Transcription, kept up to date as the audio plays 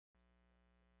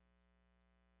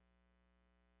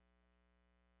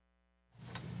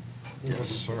Yes,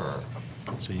 sir.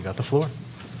 So you got the floor.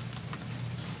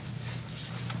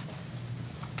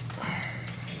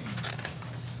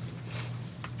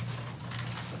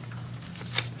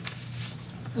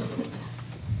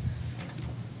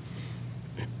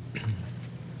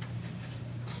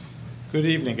 Good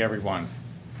evening, everyone.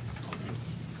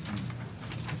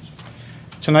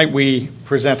 Tonight we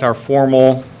present our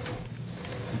formal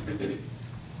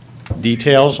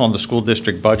details on the school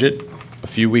district budget. A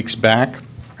few weeks back,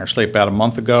 actually about a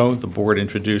month ago, the board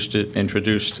introduced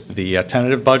the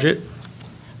tentative budget.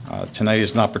 Tonight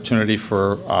is an opportunity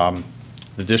for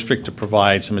the district to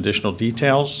provide some additional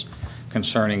details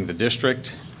concerning the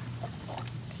district,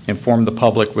 inform the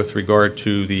public with regard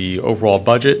to the overall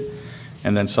budget,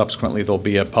 and then subsequently there'll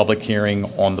be a public hearing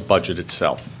on the budget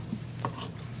itself.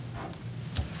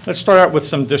 Let's start out with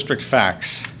some district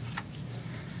facts.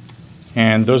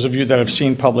 And those of you that have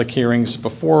seen public hearings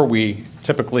before, we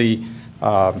typically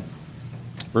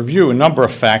review a number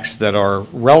of facts that are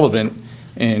relevant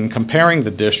in comparing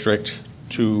the district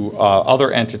to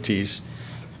other entities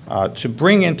to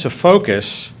bring into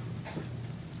focus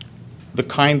the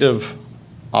kind of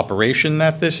operation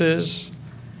that this is,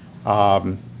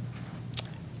 the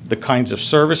kinds of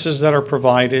services that are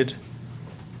provided,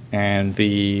 and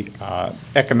the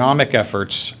economic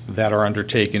efforts that are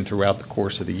undertaken throughout the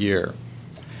course of the year.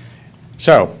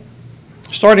 So,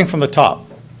 starting from the top,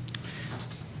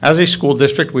 as a school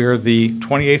district, we are the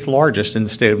 28th largest in the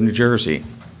state of New Jersey.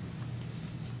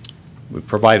 We've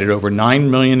provided over 9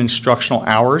 million instructional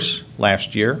hours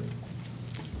last year.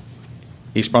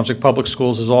 East Brunswick Public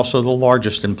Schools is also the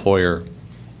largest employer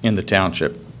in the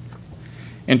township.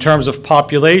 In terms of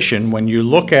population, when you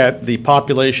look at the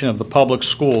population of the public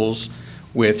schools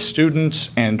with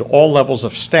students and all levels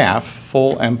of staff,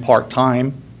 full and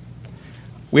part-time,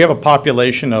 we have a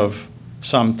population of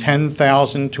some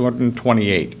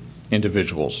 10,228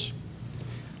 individuals.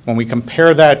 When we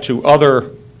compare that to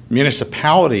other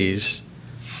municipalities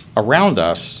around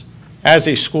us, as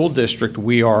a school district,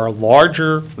 we are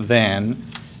larger than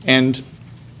and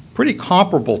pretty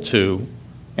comparable to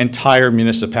entire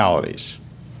municipalities.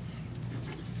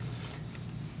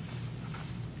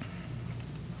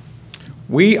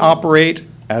 We operate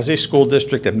as a school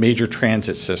district a major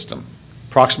transit system,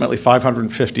 approximately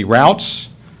 550 routes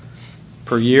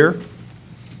per year,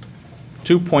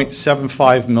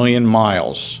 2.75 million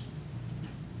miles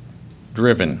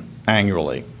driven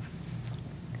annually,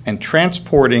 and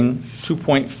transporting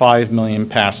 2.5 million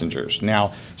passengers.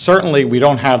 Now, certainly we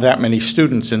don't have that many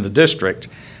students in the district,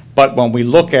 but when we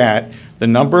look at the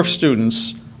number of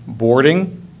students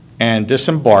boarding and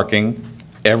disembarking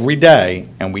every day,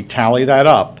 and we tally that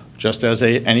up, just as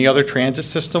any other transit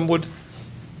system would,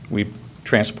 we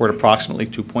transport approximately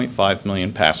 2.5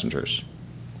 million passengers.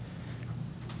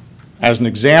 As an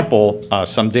example,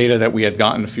 some data that we had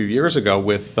gotten a few years ago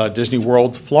with Disney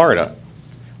World, Florida,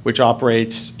 which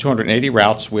operates 280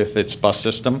 routes with its bus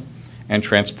system and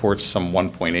transports some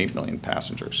 1.8 million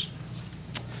passengers.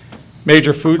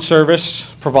 Major food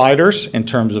service providers in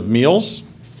terms of meals.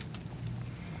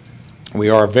 We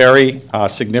are a very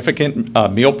significant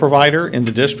meal provider in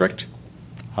the district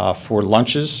for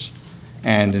lunches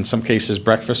and in some cases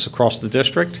breakfasts across the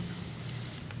district,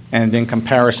 and in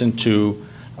comparison to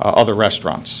other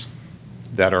restaurants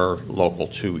that are local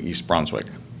to East Brunswick.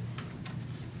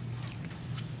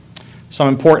 Some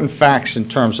important facts in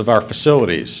terms of our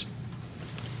facilities.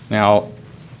 Now,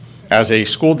 as a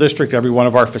school district, every one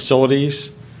of our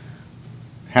facilities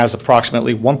has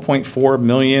approximately 1.4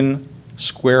 million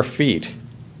square feet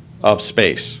of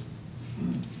space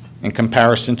in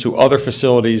comparison to other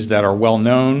facilities that are well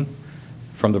known,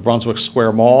 from the Brunswick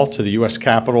Square Mall to the U.S.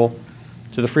 Capitol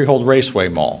to the Freehold Raceway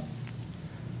Mall.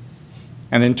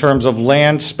 And in terms of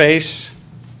land space,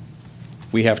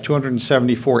 we have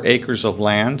 274 acres of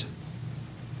land.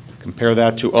 Compare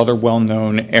that to other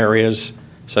well-known areas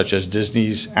such as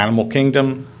Disney's Animal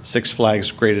Kingdom, Six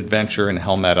Flags Great Adventure, and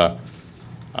Helmetta,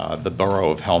 the borough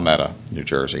of Helmetta, New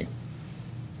Jersey.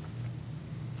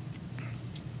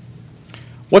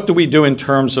 What do we do in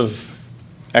terms of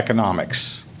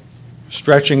economics?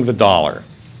 Stretching the dollar.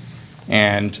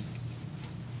 And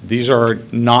these are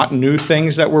not new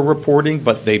things that we're reporting,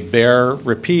 but they bear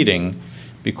repeating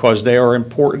because they are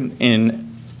important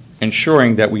in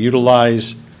ensuring that we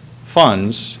utilize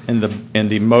funds in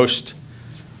the most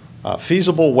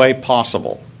feasible way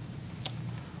possible.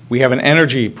 We have an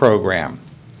energy program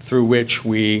through which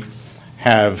we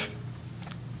have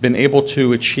been able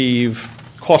to achieve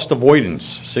cost avoidance,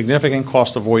 significant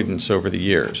cost avoidance over the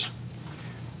years.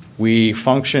 We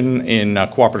function in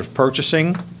cooperative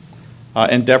purchasing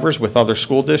endeavors with other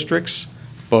school districts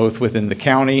both within the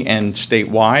county and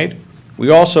statewide.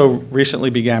 We also recently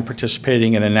began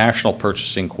participating in a national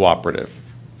purchasing cooperative.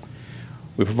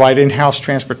 We provide in-house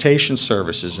transportation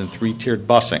services and three-tiered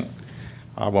busing.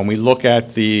 When we look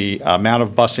at the amount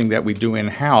of busing that we do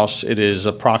in-house, it is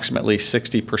approximately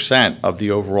 60% of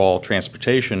the overall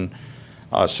transportation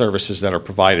services that are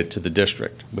provided to the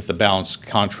district, with the balance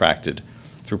contracted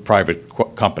through private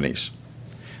companies.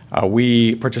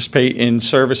 We participate in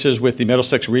services with the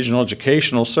Middlesex Regional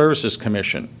Educational Services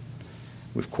Commission.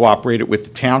 We've cooperated with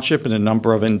the township in a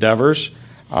number of endeavors,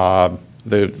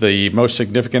 the most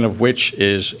significant of which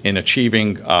is in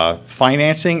achieving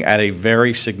financing at a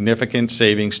very significant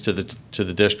savings to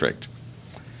the district.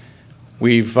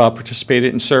 We've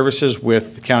participated in services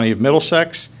with the County of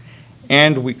Middlesex,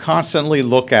 and we constantly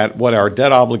look at what our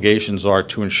debt obligations are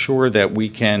to ensure that we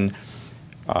can,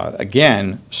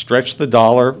 again, stretch the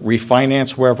dollar,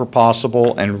 refinance wherever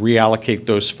possible, and reallocate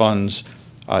those funds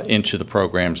into the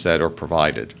programs that are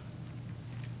provided.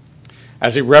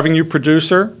 As a revenue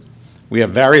producer, we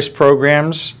have various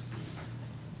programs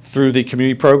through the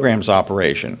community programs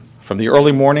operation, from the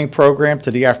early morning program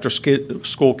to the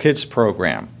after-school kids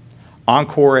program,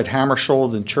 Encore at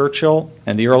Hammersholt and Churchill,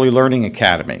 and the Early Learning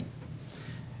Academy,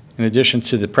 in addition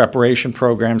to the preparation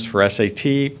programs for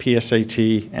SAT,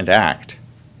 PSAT, and ACT.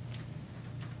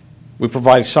 We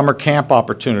provide summer camp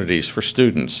opportunities for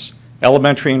students,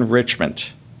 elementary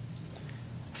enrichment,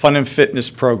 fun and fitness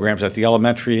programs at the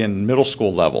elementary and middle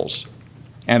school levels,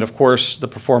 and of course the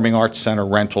Performing Arts Center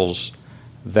rentals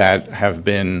that have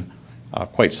been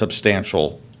quite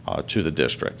substantial to the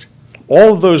district.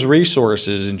 All of those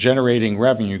resources in generating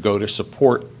revenue go to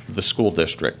support the school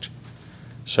district.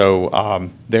 So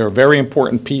they're very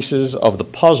important pieces of the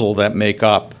puzzle that make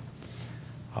up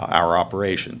our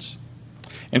operations.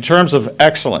 In terms of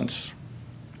excellence,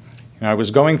 I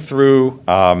was going through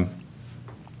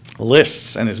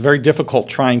lists, and it's very difficult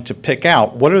trying to pick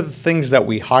out what are the things that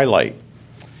we highlight.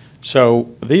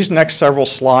 So these next several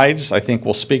slides, I think,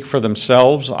 will speak for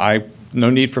themselves. No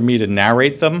need for me to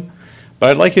narrate them, but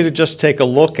I'd like you to just take a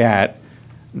look at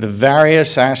the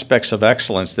various aspects of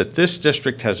excellence that this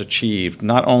district has achieved,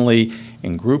 not only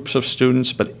in groups of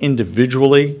students, but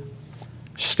individually,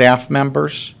 staff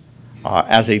members,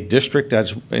 as a district,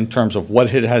 in terms of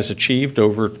what it has achieved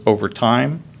over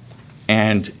time.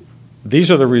 And these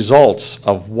are the results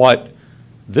of what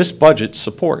this budget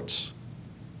supports.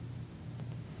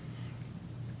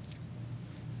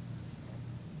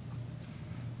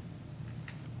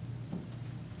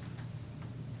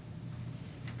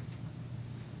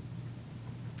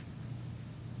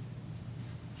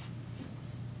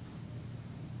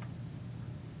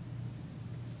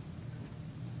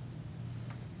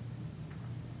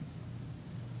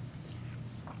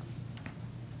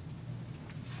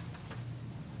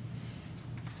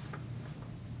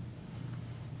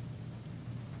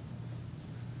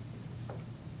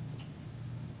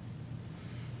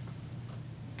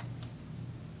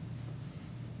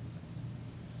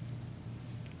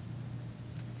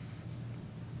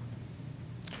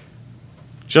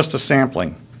 Just a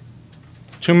sampling.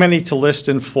 Too many to list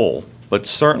in full, but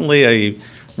certainly a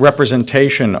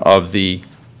representation of the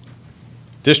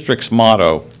district's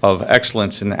motto of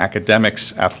excellence in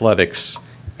academics, athletics,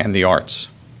 and the arts.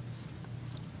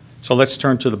 So let's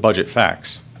turn to the budget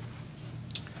facts.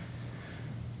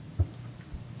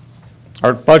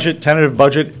 Our budget, tentative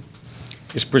budget,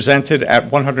 is presented at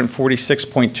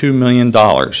 $146.2 million.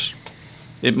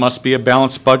 It must be a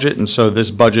balanced budget, and so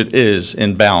this budget is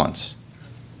in balance.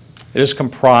 It is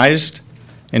comprised,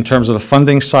 in terms of the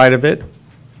funding side of it,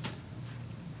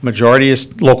 majority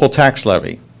is local tax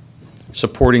levy,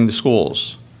 supporting the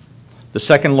schools. The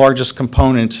second largest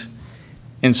component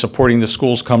in supporting the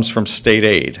schools comes from state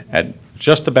aid at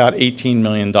just about $18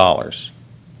 million. Budgeted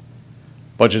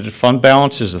fund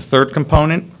balance is the third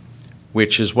component,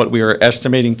 which is what we are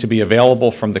estimating to be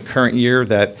available from the current year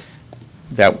that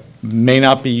may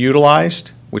not be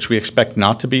utilized, which we expect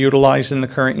not to be utilized in the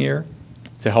current year,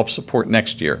 to help support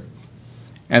next year.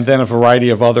 And then a variety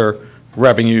of other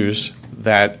revenues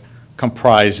that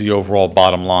comprise the overall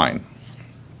bottom line.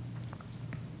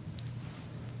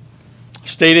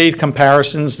 State aid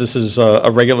comparisons, this is a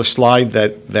regular slide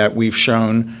that we've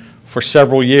shown for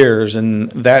several years, and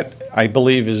that, I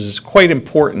believe, is quite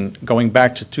important going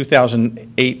back to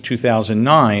 2008,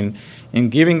 2009, in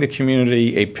giving the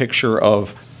community a picture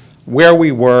of where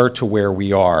we were to where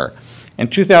we are. And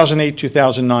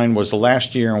 2008-2009 was the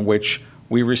last year in which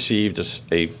we received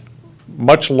a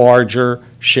much larger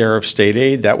share of state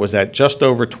aid. That was at just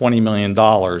over $20 million.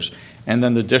 And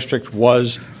then the district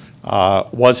was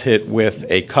hit with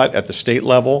a cut at the state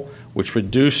level, which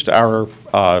reduced our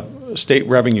state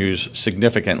revenues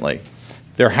significantly.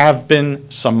 There have been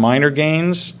some minor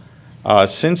gains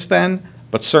since then,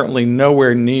 but certainly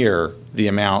nowhere near the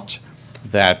amount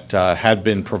that had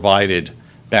been provided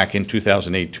back in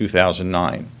 2008,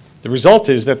 2009. The result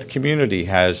is that the community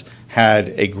has had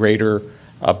a greater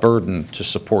burden to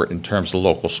support in terms of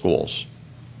local schools.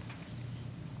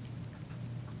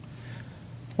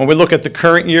 When we look at the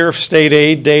current year of state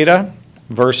aid data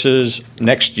versus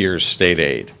next year's state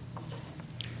aid,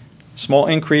 small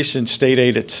increase in state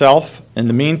aid itself. In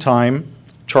the meantime,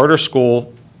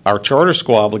 our charter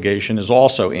school obligation is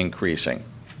also increasing.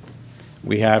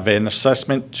 We have an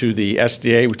assessment to the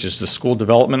SDA, which is the School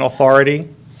Development Authority,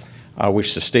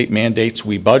 which the state mandates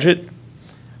we budget,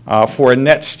 for a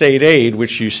net state aid,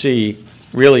 which you see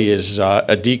really is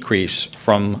a decrease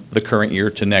from the current year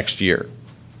to next year.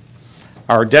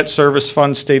 Our debt service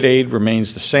fund state aid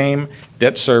remains the same.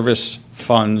 Debt service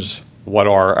funds what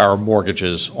are our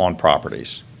mortgages on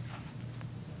properties.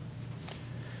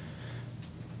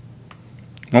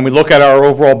 When we look at our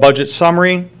overall budget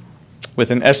summary,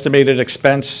 with an estimated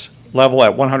expense level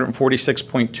at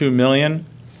 $146.2 million,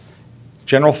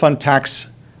 general fund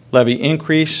tax levy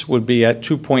increase would be at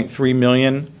 $2.3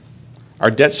 million.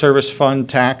 Our debt service fund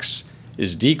tax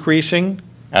is decreasing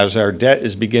as our debt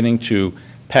is beginning to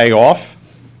pay off,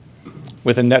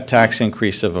 with a net tax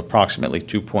increase of approximately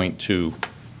 $2.2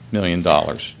 million.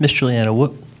 Ms. Juliana,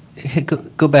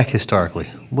 go back historically.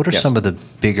 What are Yes. some of the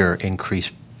bigger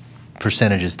increase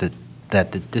percentages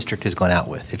that the district has gone out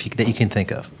with, that you can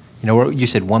think of? You know, you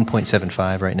said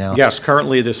 1.75 right now? Yes,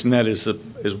 currently this net is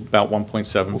about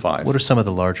 1.75. What are some of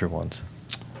the larger ones?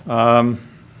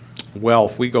 Well,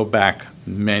 if we go back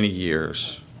many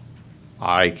years,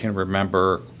 I can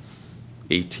remember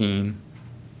 18%.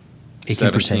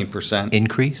 17%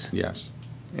 increase? Yes,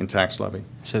 in tax levy.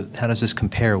 So how does this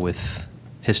compare with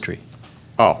history?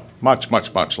 Oh, much,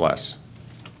 much, much less.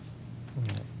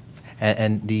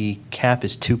 And the cap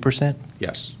is 2%?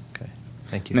 Yes. Okay,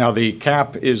 thank you. Now, the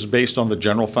cap is based on the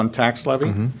general fund tax levy.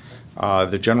 Mm-hmm.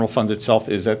 The general fund itself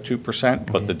is at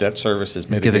 2%, but the debt service is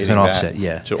It's mitigating giving an offset, that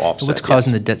yeah. to offset. What's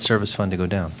causing yes. the debt service fund to go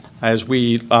down? As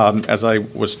I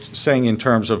was saying in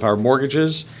terms of our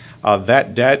mortgages,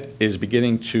 that debt is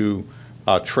beginning to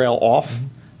trail off. Mm-hmm.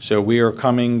 So we are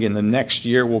coming, in the next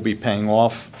year, we'll be paying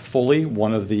off fully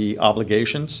one of the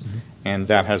obligations, Mm-hmm. and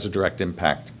that has a direct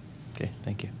impact. Okay,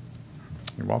 thank you.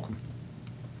 You're welcome.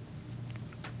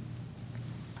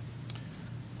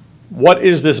 What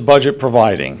is this budget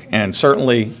providing? And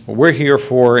certainly, we're here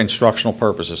for instructional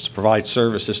purposes, to provide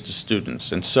services to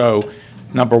students. And so,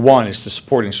 number one is to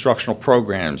support instructional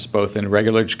programs, both in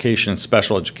regular education and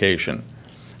special education,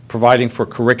 providing for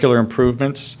curricular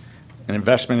improvements, an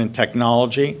investment in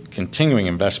technology, continuing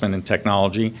investment in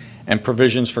technology, and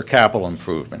provisions for capital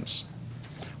improvements.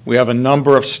 We have a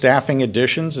number of staffing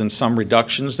additions and some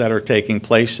reductions that are taking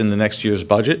place in the next year's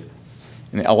budget.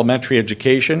 In elementary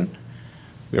education,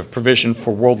 we have provision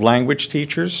for world language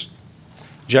teachers,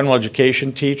 general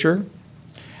education teacher,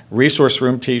 resource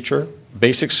room teacher,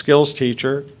 basic skills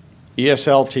teacher,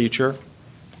 ESL teacher,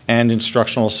 and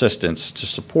instructional assistants to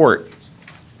support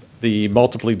the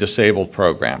multiply disabled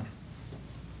program.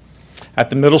 At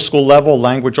the middle school level,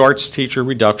 language arts teacher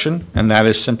reduction, and that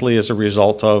is simply as a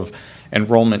result of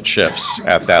enrollment shifts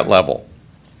at that level.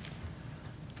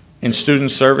 In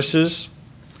student services,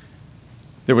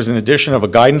 there was an addition of a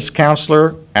guidance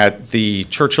counselor at the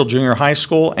Churchill Junior High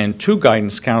School and 2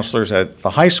 guidance counselors at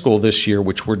the high school this year,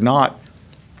 which were not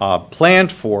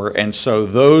planned for, and so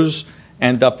those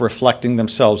end up reflecting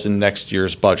themselves in next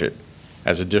year's budget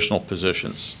as additional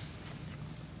positions.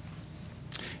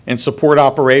 In support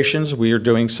operations, we are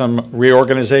doing some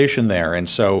reorganization there, and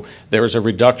so there is a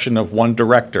reduction of 1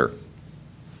 director.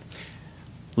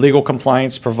 Legal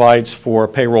compliance provides for a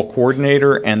payroll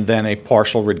coordinator and then a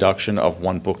partial reduction of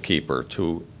 1 bookkeeper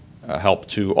to help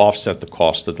to offset the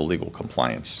cost of the legal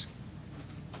compliance.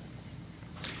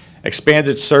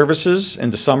 Expanded services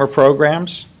in the summer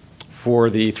programs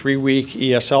for the 3-week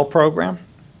ESL program.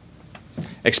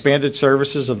 Expanded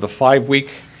services of the 5-week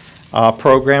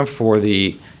program for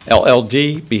the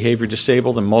LLD, Behavior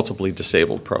Disabled and Multiply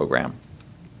Disabled program.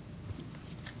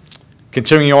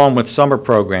 Continuing on with summer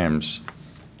programs,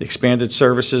 the expanded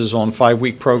services on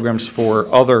 5-week programs for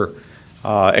other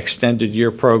extended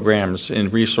year programs in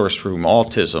resource room,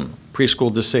 autism,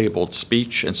 preschool disabled,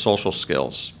 speech and social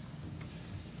skills.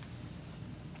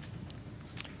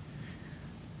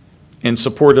 In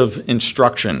support of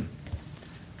instruction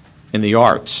in the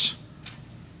arts,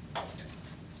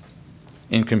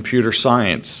 in computer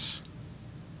science,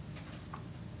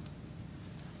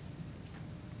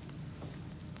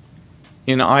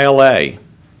 in ILA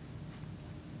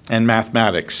and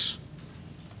mathematics,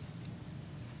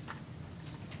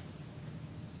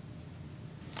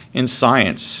 in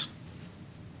science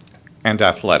and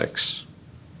athletics.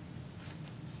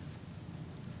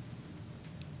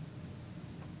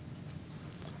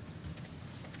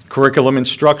 Curriculum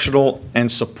instructional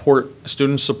and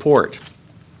student support.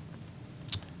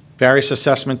 Various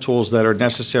assessment tools that are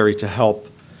necessary to help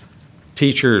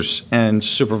teachers and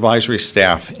supervisory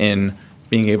staff in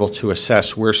being able to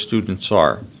assess where students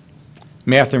are.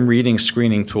 Math and reading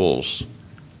screening tools.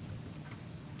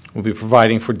 We'll be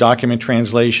providing for document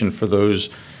translation for those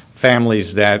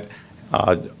families that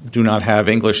do not have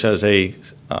English as a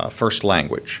first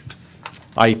language.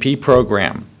 IEP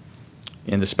program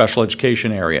in the special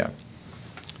education area,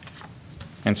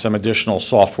 and some additional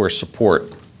software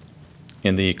support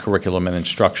in the curriculum and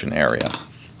instruction area.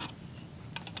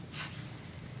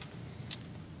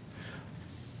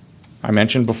 I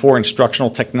mentioned before instructional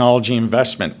technology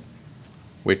investment,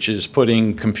 which is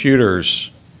putting computers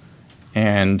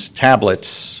and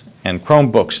tablets and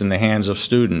Chromebooks in the hands of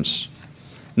students.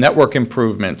 Network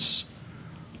improvements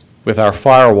with our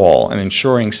firewall and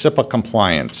ensuring SIPA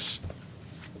compliance,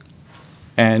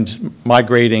 and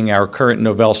migrating our current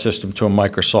Novell system to a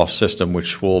Microsoft system,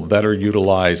 which will better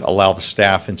allow the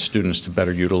staff and students to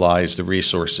better utilize the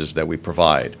resources that we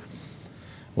provide.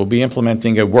 We'll be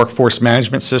implementing a workforce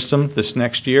management system this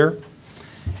next year,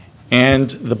 and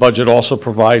the budget also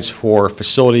provides for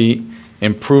facility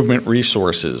improvement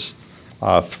resources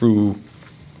through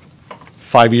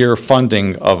 5-year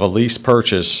funding of a lease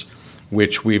purchase,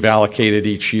 which we've allocated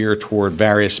each year toward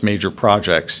various major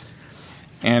projects.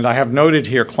 And I have noted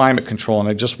here climate control, and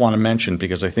I just want to mention,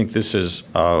 because I think this is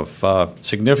of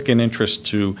significant interest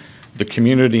to the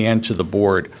community and to the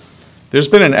board. There's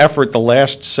been an effort the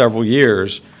last several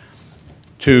years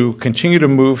to continue to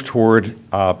move toward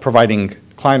providing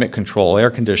climate control,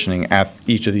 air conditioning at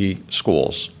each of the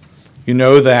schools. You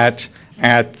know that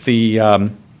at the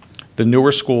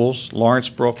newer schools, Lawrence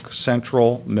Brook,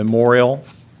 Central, Memorial,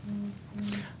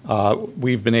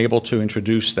 we've been able to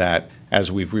introduce that as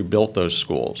we've rebuilt those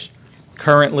schools.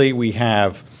 Currently, we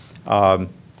have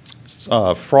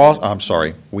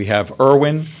we have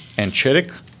Irwin and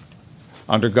Chittick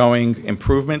undergoing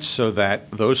improvements so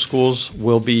that those schools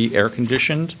will be air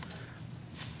conditioned,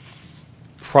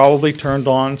 probably turned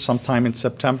on sometime in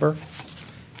September.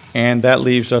 And that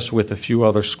leaves us with a few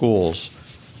other schools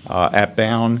at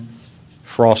Bound,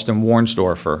 Frost, and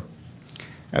Warnsdorfer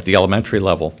at the elementary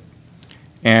level.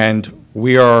 And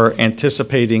we are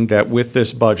anticipating that with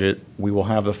this budget, we will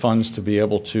have the funds to be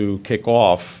able to kick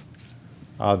off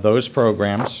those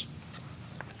programs.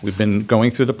 We've been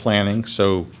going through the planning,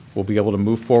 so we'll be able to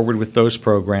move forward with those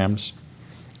programs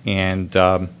and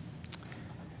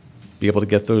be able to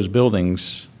get those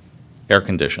buildings air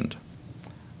conditioned.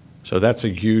 So that's a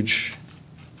huge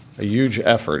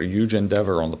effort, a huge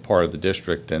endeavor on the part of the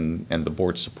district and the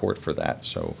board's support for that.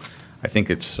 So I think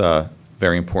it's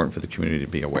very important for the community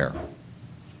to be aware.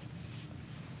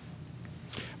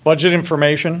 Budget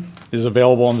information is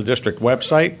available on the district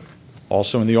website,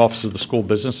 also in the Office of the School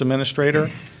Business Administrator.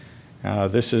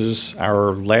 This is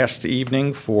our last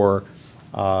evening for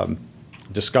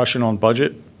discussion on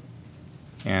budget,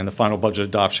 and the final budget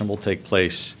adoption will take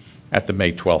place at the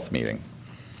May 12th meeting.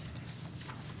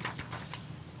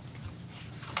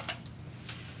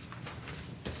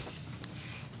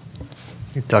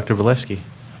 Dr. Valesky.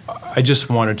 I just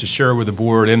wanted to share with the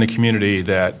board and the community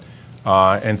that,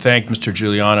 and thank Mr.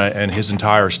 Giuliana and his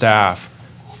entire staff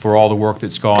for all the work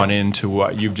that's gone into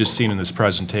what you've just seen in this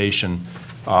presentation,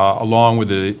 along with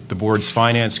the board's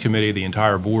finance committee, the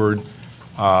entire board.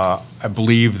 I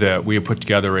believe that we have put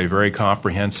together a very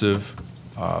comprehensive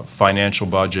financial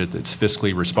budget that's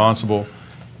fiscally responsible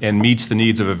and meets the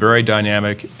needs of a very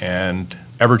dynamic and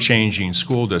ever-changing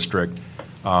school district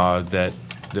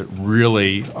that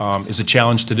really is a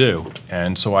challenge to do.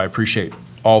 And so I appreciate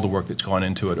all the work that's gone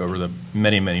into it over the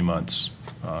many, many months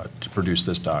to produce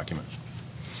this document.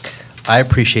 I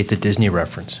appreciate the Disney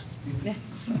reference.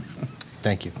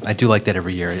 Thank you. I do like that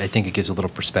every year. I think it gives a little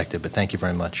perspective, but thank you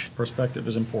very much. Perspective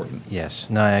is important. Yes.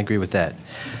 No, I agree with that.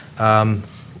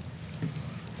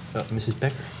 Mrs.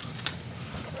 Becker.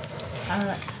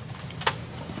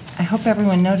 I hope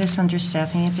everyone noticed under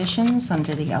staffing additions,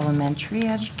 under the elementary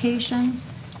education,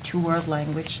 2 world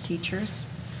language teachers.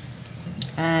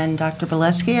 And Dr.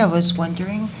 Valesky, I was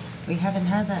wondering, we haven't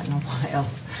had that in a while.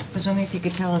 I was wondering if you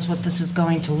could tell us what this is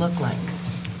going to look like.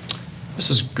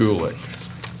 Mrs. Gulick,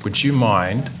 would you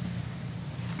mind?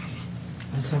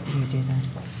 I was hoping you did that.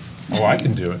 Oh, I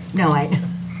can do it. No, I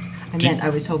meant I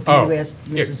was hoping you asked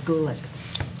Mrs. Gulick.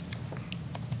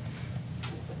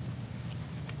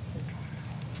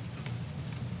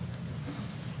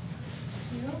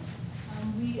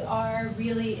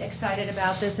 really excited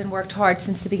about this and worked hard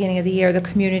since the beginning of the year. The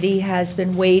community has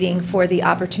been waiting for the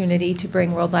opportunity to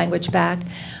bring world language back.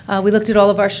 We looked at all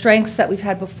of our strengths that we've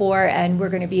had before, and we're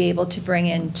going to be able to bring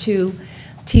in 2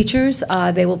 teachers.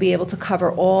 They will be able to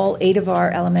cover all 8 of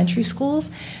our elementary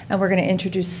schools, and we're going to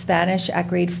introduce Spanish at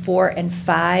grade 4 and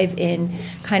 5 in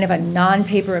kind of a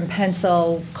non-paper and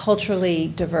pencil,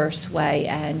 culturally diverse way,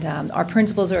 and our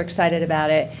principals are excited about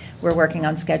it. We're working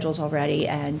on schedules already,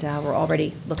 and we're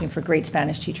already looking for great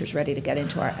Spanish teachers ready to get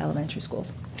into our elementary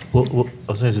schools. Well,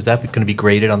 is that going to be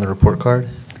graded on the report card?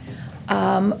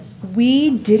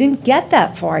 We didn't get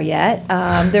that far yet.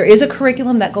 There is a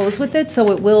curriculum that goes with it, so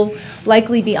it will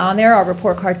likely be on there. Our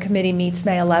report card committee meets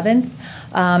May 11th,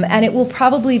 and it will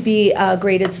probably be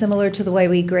graded similar to the way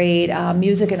we grade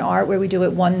music and art, where we do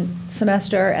it one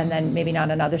semester and then maybe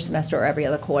not another semester or every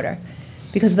other quarter,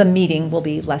 because the meeting will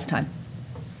be less time.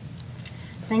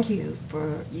 Thank you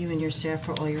for you and your staff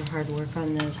for all your hard work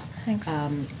on this. Thanks.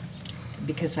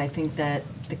 Because I think that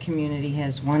the community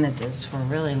has wanted this for a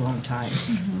really long time,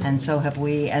 and so have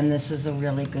we, and this is a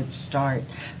really good start.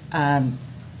 Do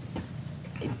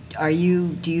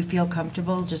you feel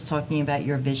comfortable just talking about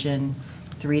your vision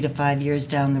 3 to 5 years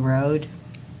down the road?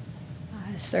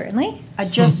 Certainly.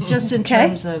 Just in Okay.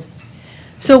 terms of...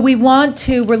 So we're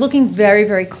looking very,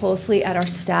 very closely at our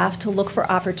staff to look for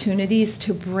opportunities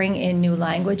to bring in new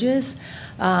languages.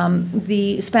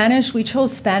 The Spanish, we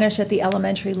chose Spanish at the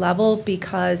elementary level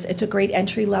because it's a great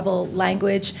entry-level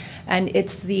language, and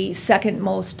it's the second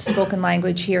most spoken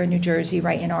language here in New Jersey,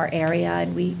 right in our area,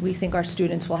 and we think our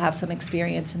students will have some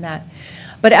experience in that.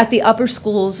 But at the upper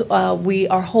schools, we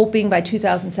are hoping by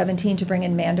 2017 to bring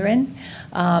in Mandarin.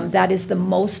 That is the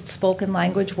most spoken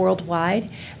language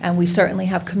worldwide, and we certainly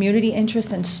have community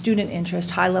interest and student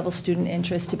interest, high-level student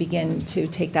interest, to begin to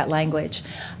take that language.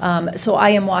 So I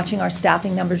am watching our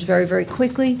staffing numbers very, very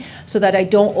quickly so that I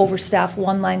don't overstaff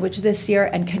one language this year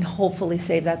and can hopefully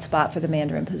save that spot for the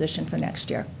Mandarin position for next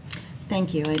year.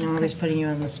 Thank you. I know I was putting you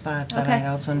on the spot, but Okay. I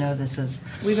also know this is...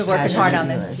 We've been working hard on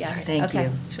passionate this, to us. yes. Thank Okay.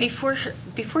 you.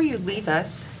 Before you leave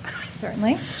us,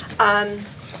 Certainly.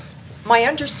 my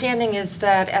understanding is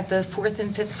that at the 4th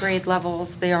and 5th grade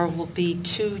levels, there will be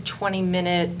 2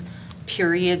 20-minute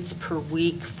periods per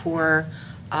week for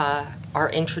our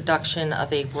introduction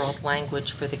of a world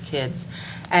language for the kids.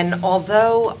 And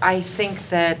although I think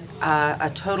that a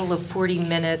total of 40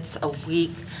 minutes a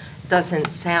week doesn't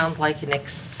sound like an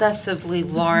excessively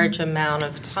large amount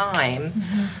of time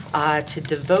to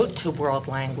devote to world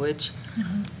language,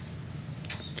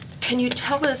 can you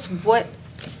tell us what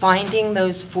finding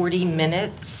those 40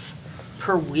 minutes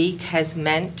per week has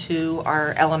meant to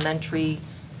our elementary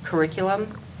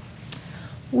curriculum?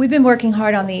 We've been working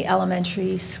hard on the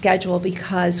elementary schedule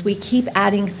because we keep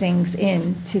adding things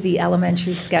in to the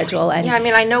elementary schedule and Yeah, I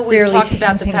mean, I know we've rarely talked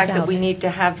about the taking fact things that we out. need to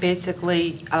have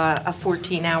basically a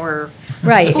 14-hour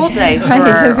Right. school day for Right, to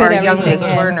fit our everything youngest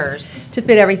in. learners. To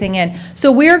fit everything in.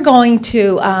 So we're going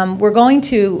to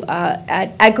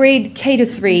at grade K to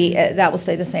 3, that will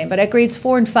stay the same, but at grades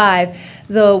 4 and 5,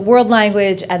 the world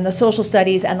language and the social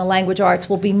studies and the language arts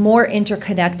will be more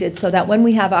interconnected so that when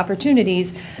we have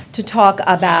opportunities to talk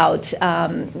about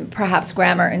perhaps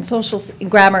grammar in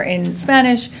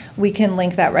Spanish, we can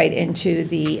link that right into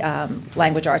the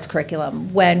language arts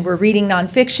curriculum. When we're reading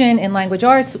nonfiction in language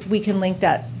arts, we can link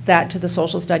that to the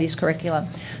social studies curriculum.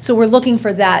 So we're looking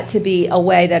for that to be a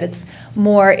way that it's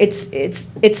more, it's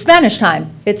Spanish time.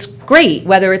 It's great,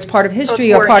 whether it's part of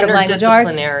history or part of language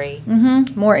arts. So it's more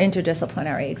interdisciplinary. More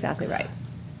interdisciplinary, exactly right.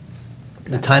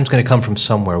 The time's going to come from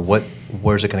somewhere.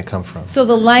 Where's it going to come from? So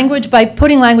the language, by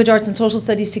putting language arts and social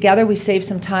studies together, we save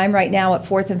some time. Right now at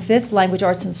 4th and 5th, language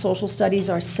arts and social studies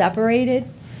are separated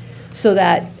so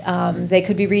that they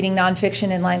could be reading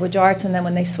nonfiction in language arts, and then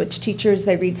when they switch teachers,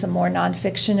 they read some more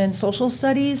nonfiction in social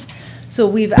studies. So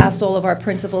we've asked all of our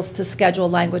principals to schedule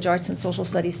language arts and social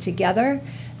studies together,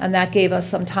 and that gave us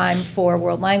some time for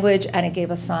world language, and it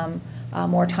gave us some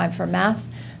more time for math.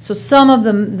 So some of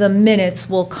the minutes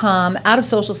will come out of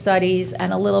social studies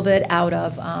and a little bit out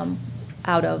of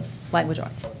language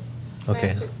arts. Okay. Can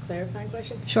I ask a clarifying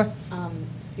question? Sure.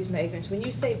 Excuse my ignorance. When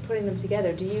you say putting them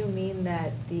together, do you mean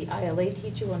that the ILA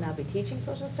teacher will now be teaching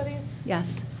social studies?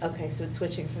 Yes. Okay, so it's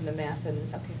switching from the math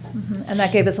and, okay, so. And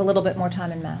that gave us a little bit more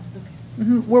time in math.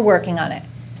 Okay. We're working on it.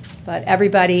 But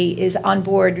everybody is on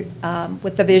board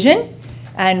with the vision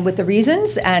and with the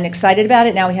reasons and excited about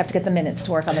it. Now we have to get the minutes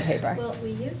to work on the paper. Well,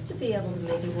 we used to be able to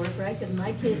make it work, right? Because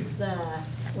my kids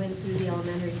went through the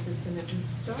elementary system that we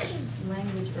started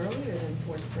language earlier than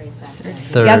fourth grade back then.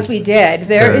 Third. Yes, we did.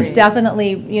 There is Third.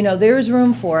 definitely, there's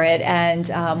room for it, and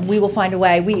we will find a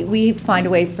way. We find a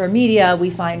way for media, we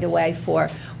find a way for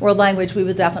world language, we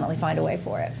will definitely find a way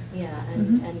for it. Yeah,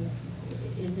 and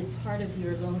is it part of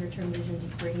your longer-term vision to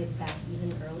bring it back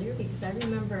even earlier? Because I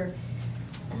remember,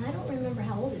 and I don't remember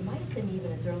how old, it might have been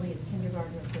even as early as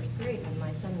kindergarten or first grade when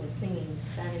my son was singing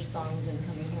Spanish songs and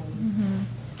coming home.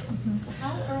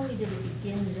 How early did it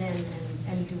begin then,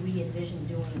 and do we envision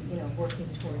doing, working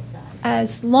towards that?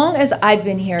 As long as I've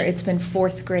been here, it's been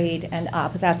fourth grade and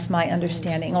up. That's my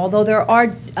understanding. Although there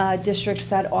are districts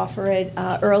that offer it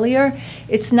earlier,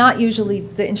 it's not usually,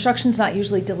 the instruction's not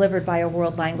usually delivered by a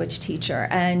world language teacher.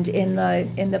 And in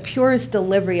the purest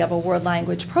delivery of a world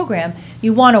language program,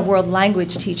 you want a world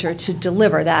language teacher to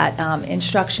deliver that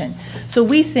instruction. So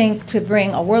we think to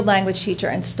bring a world language teacher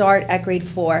and start at grade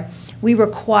 4, we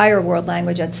require world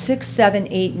language at 6, 7,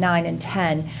 8, 9, and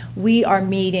 10. We are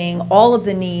meeting all of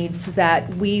the needs that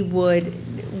we would,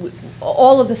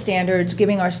 all of the standards,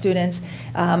 giving our students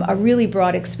a really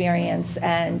broad experience,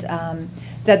 and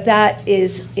that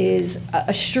is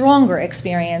a stronger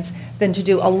experience than to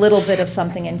do a little bit of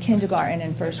something in kindergarten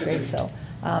and first grade. So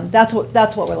that's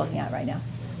what we're looking at right now.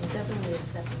 It definitely is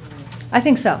definitely. I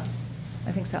think so.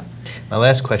 I think so. My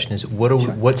last question is,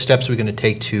 what steps are we going to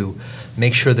take to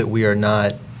make sure that we are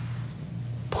not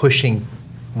pushing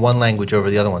one language over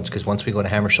the other ones? Because once we go to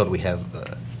Hammarskjold, we have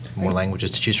more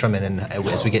languages to choose from, and then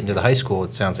as we get into the high school,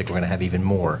 it sounds like we're going to have even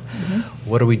more.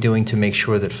 What are we doing to make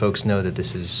sure that folks know that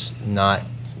this is not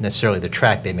necessarily the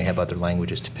track? They may have other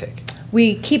languages to pick.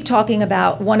 We keep talking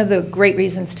about one of the great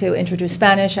reasons to introduce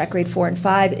Spanish at grade 4 and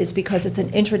 5 is because it's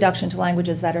an introduction to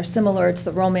languages that are similar. It's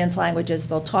the Romance languages.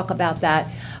 They'll talk about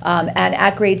that. And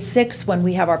at grade 6, when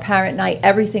we have our parent night,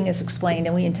 everything is explained,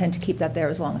 and we intend to keep that there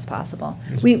as long as possible.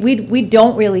 We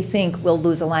don't really think we'll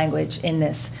lose a language in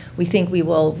this. We think we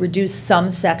will reduce some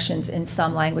sections in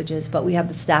some languages, but we have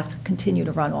the staff to continue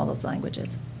to run all those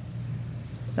languages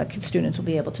that students will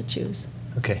be able to choose.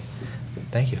 Okay.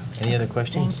 Thank you. Any other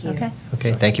questions? Thank you. Okay.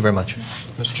 Okay, thank you very much.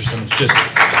 Mr. Simmons, just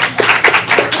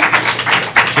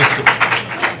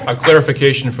a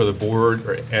clarification for the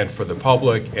board and for the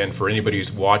public and for anybody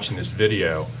who's watching this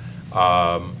video.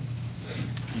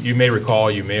 You may recall,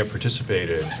 you may have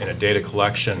participated in a data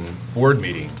collection board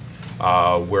meeting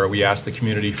where we asked the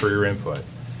community for your input.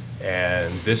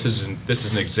 And this is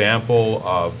an example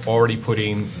of already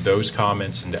putting those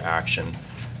comments into action.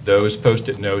 Those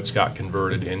Post-it notes got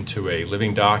converted into a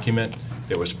living document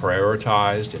that was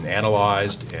prioritized and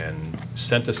analyzed and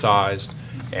synthesized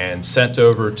and sent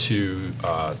over to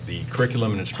the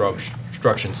Curriculum and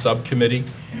Instruction Subcommittee,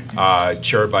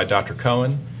 chaired by Dr.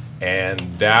 Cohen, and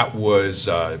that was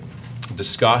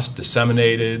discussed,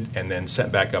 disseminated, and then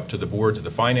sent back up to the board, to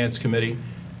the Finance Committee,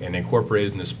 and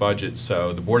incorporated in this budget.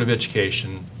 So the Board of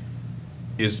Education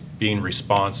is being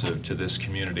responsive to this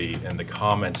community and the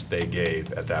comments they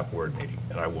gave at that board meeting.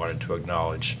 And I wanted to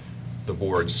acknowledge the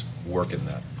board's work in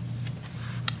that.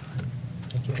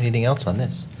 Thank you. Anything else on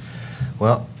this?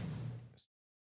 Well,